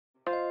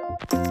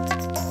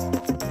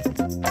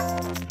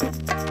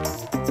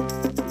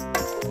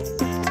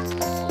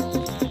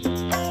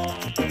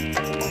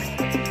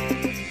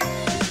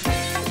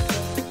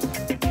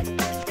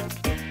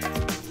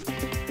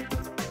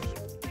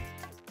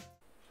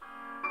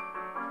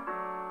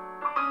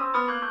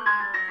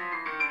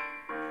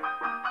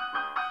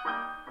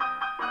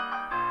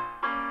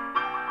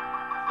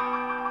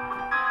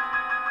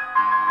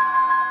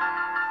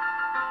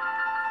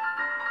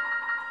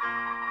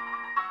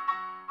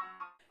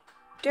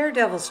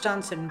Daredevil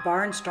stunts and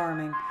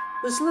barnstorming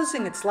was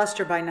losing its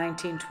luster by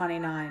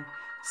 1929.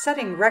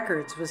 Setting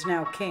records was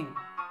now king.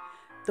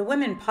 The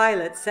women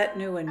pilots set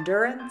new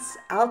endurance,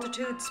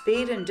 altitude,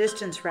 speed, and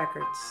distance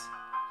records.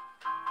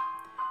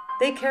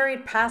 They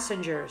carried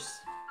passengers,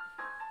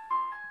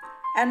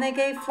 and they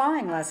gave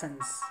flying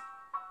lessons.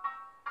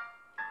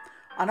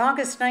 On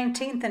August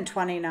 19th and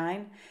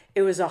 29,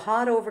 it was a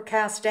hot,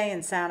 overcast day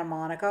in Santa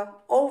Monica,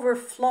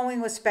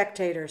 overflowing with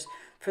spectators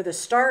for the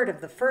start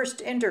of the first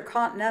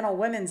Intercontinental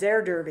Women's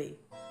Air Derby.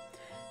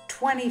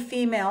 20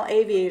 female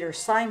aviators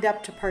signed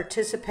up to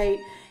participate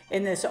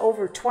in this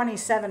over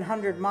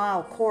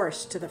 2,700-mile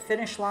course to the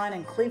finish line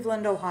in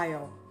Cleveland,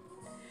 Ohio.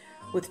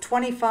 With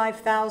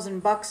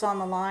 $25,000 on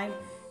the line,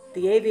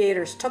 the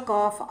aviators took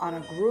off on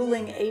a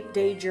grueling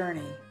 8-day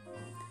journey.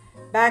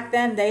 Back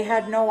then, they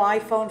had no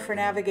iPhone for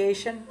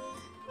navigation.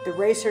 The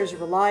racers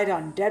relied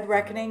on dead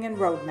reckoning and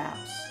road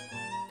maps.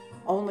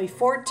 Only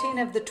 14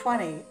 of the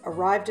 20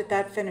 arrived at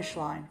that finish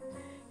line.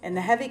 In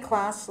the heavy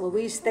class,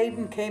 Louise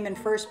Thaden came in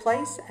first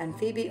place and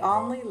Phoebe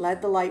Onley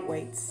led the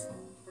lightweights.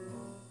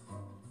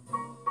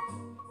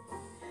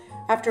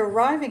 After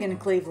arriving in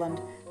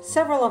Cleveland,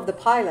 several of the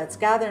pilots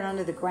gathered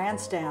under the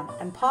grandstand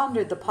and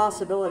pondered the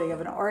possibility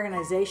of an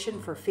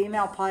organization for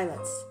female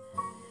pilots.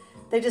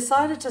 They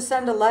decided to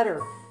send a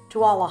letter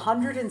to all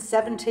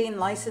 117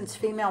 licensed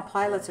female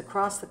pilots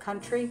across the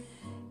country,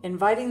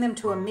 inviting them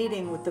to a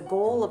meeting with the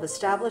goal of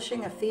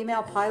establishing a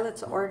female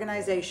pilots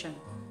organization.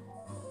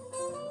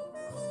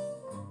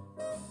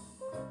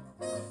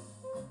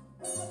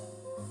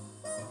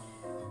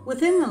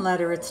 Within the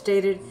letter it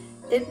stated,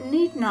 it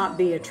need not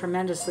be a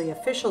tremendously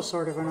official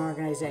sort of an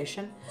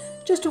organization,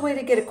 just a way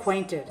to get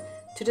acquainted,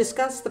 to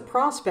discuss the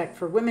prospect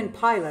for women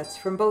pilots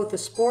from both the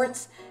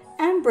sports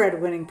and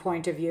breadwinning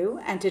point of view,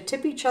 and to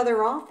tip each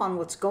other off on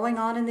what's going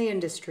on in the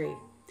industry.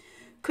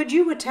 Could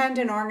you attend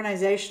an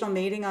organizational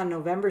meeting on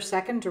November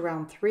 2nd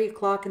around 3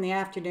 o'clock in the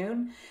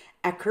afternoon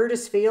at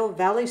Curtis Field,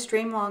 Valley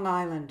Stream, Long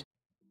Island?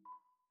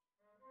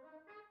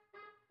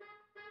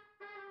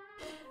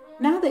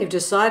 Now they've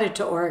decided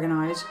to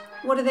organize,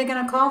 what are they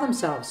going to call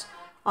themselves?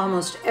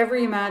 Almost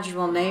every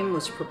imaginable name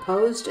was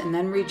proposed and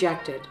then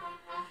rejected.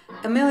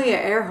 Amelia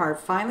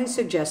Earhart finally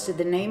suggested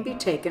the name be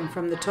taken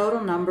from the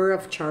total number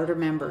of charter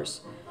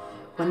members.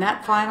 When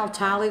that final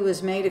tally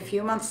was made a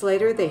few months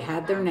later, they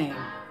had their name,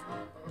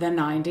 the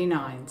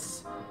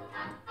 99s.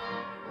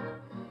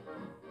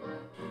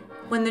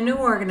 When the new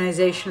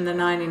organization, the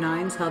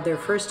 99s, held their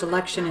first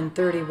election in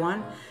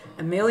 '31,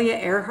 Amelia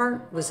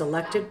Earhart was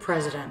elected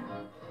president.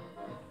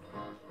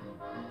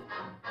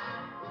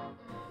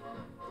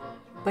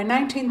 By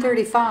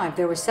 1935,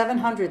 there were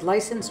 700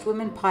 licensed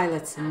women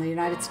pilots in the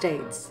United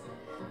States.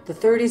 The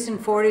 30s and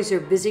 40s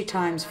are busy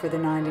times for the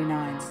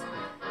 99s.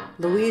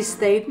 Louise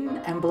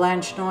Thaden and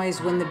Blanche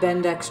Noyes win the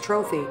Bendix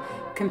Trophy,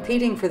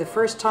 competing for the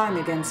first time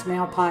against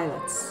male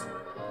pilots.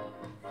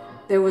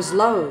 There was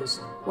lows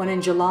when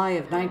in July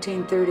of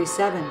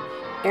 1937,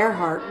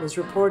 Earhart was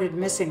reported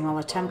missing while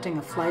attempting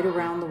a flight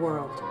around the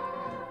world.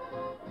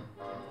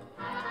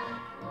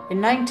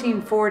 In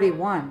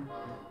 1941,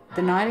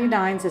 the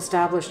 99s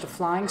established a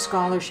flying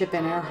scholarship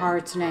in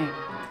Earhart's name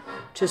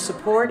to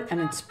support an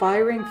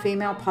inspiring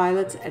female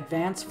pilot's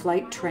advanced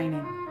flight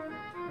training.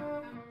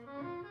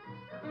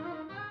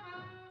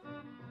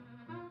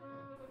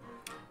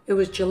 It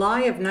was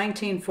July of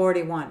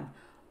 1941,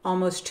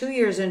 almost 2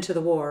 years into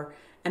the war,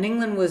 and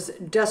England was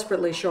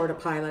desperately short of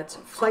pilots.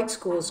 Flight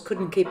schools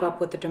couldn't keep up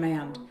with the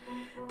demand.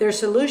 Their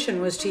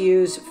solution was to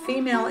use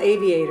female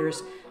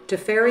aviators to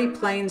ferry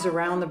planes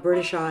around the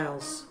British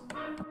Isles.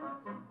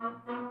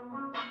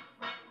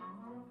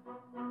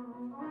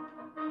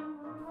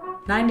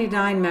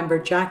 '99 member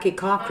Jackie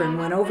Cochran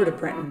went over to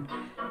Britain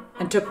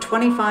and took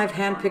 25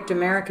 hand-picked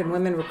American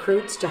women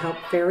recruits to help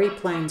ferry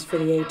planes for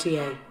the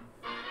ATA.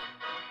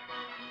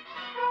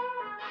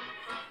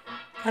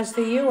 As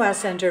the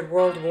U.S. entered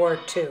World War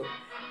II,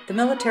 the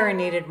military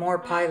needed more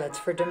pilots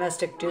for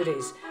domestic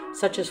duties,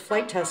 such as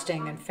flight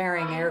testing and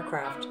ferrying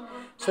aircraft,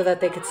 so that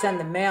they could send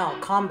the male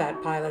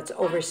combat pilots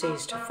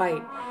overseas to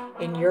fight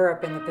in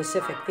Europe and the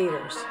Pacific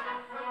theaters.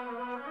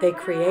 They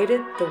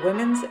created the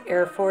Women's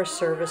Air Force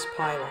Service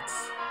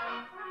Pilots,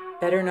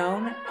 better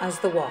known as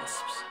the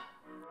WASPs.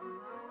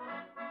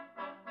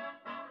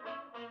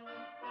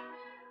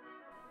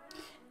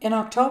 In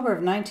October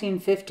of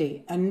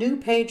 1950, a new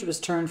page was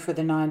turned for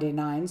the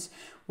 99s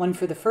when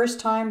for the first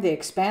time they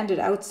expanded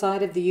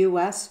outside of the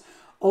U.S.,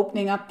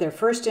 opening up their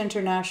first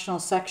international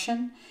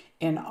section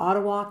in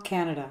Ottawa,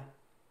 Canada.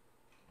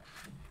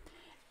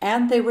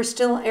 And they were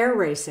still air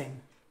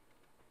racing.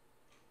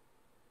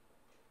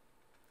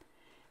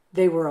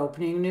 They were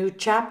opening new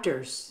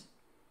chapters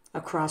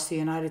across the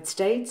United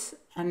States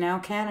and now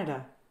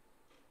Canada.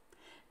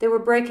 They were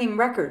breaking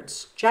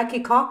records. Jackie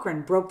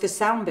Cochran broke the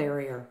sound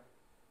barrier.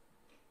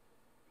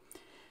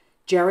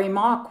 Jerry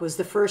Mock was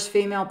the first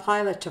female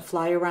pilot to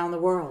fly around the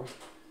world.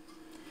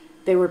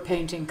 They were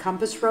painting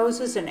compass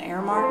roses and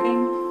air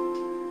marking,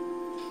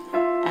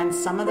 and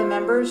some of the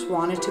members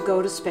wanted to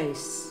go to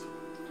space.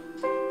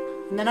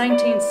 In the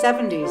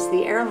 1970s,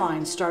 the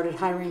airlines started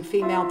hiring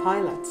female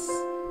pilots.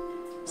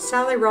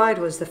 Sally Ride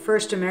was the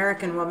first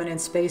American woman in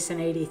space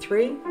in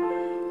 '83,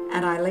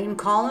 and Eileen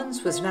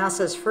Collins was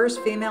NASA's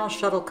first female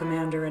shuttle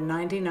commander in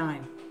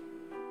 '99.